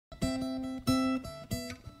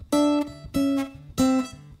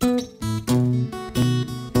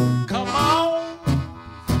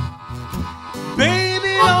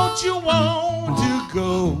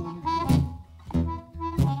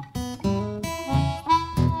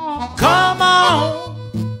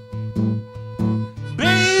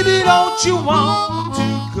don't you want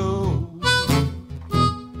to go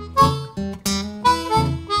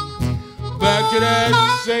back to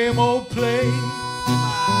that same old place,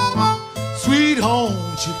 sweet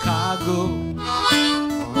home Chicago?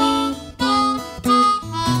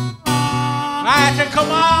 I said,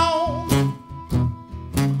 come on,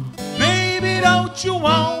 baby, don't you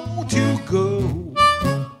want to go?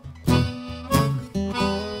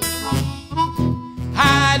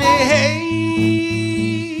 Heidi, hey,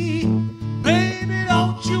 baby,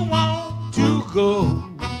 don't you want to go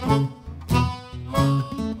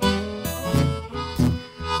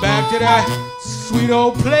back to that sweet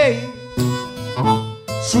old place,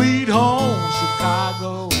 sweet home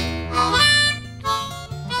Chicago?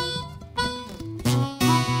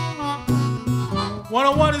 1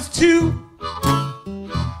 and 1 is 2,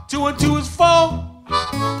 2 and 2 is 4.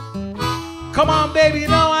 Come on, baby, you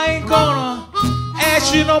know I ain't gonna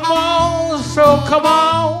ask you no more, so come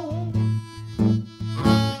on,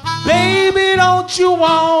 baby, don't you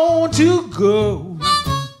want to go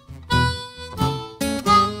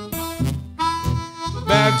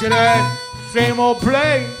back to that same old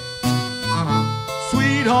place,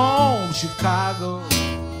 sweet home Chicago?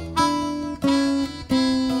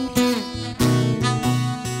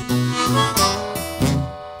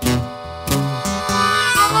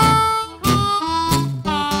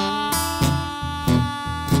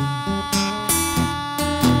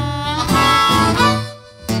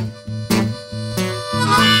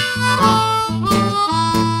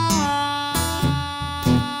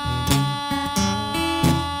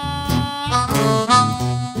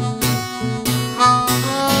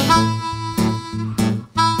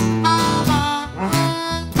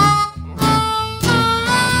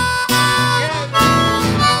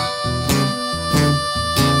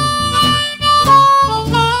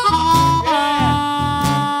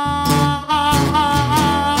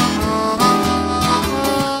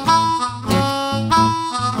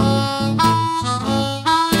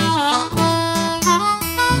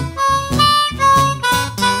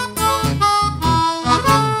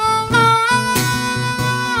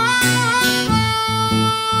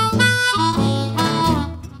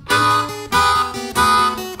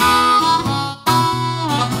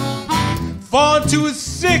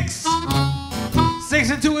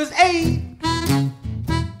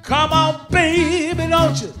 Come on, baby,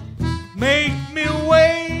 don't you make me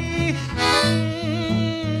wait.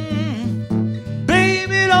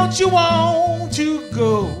 Baby, don't you want to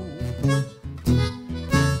go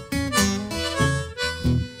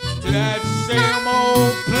to that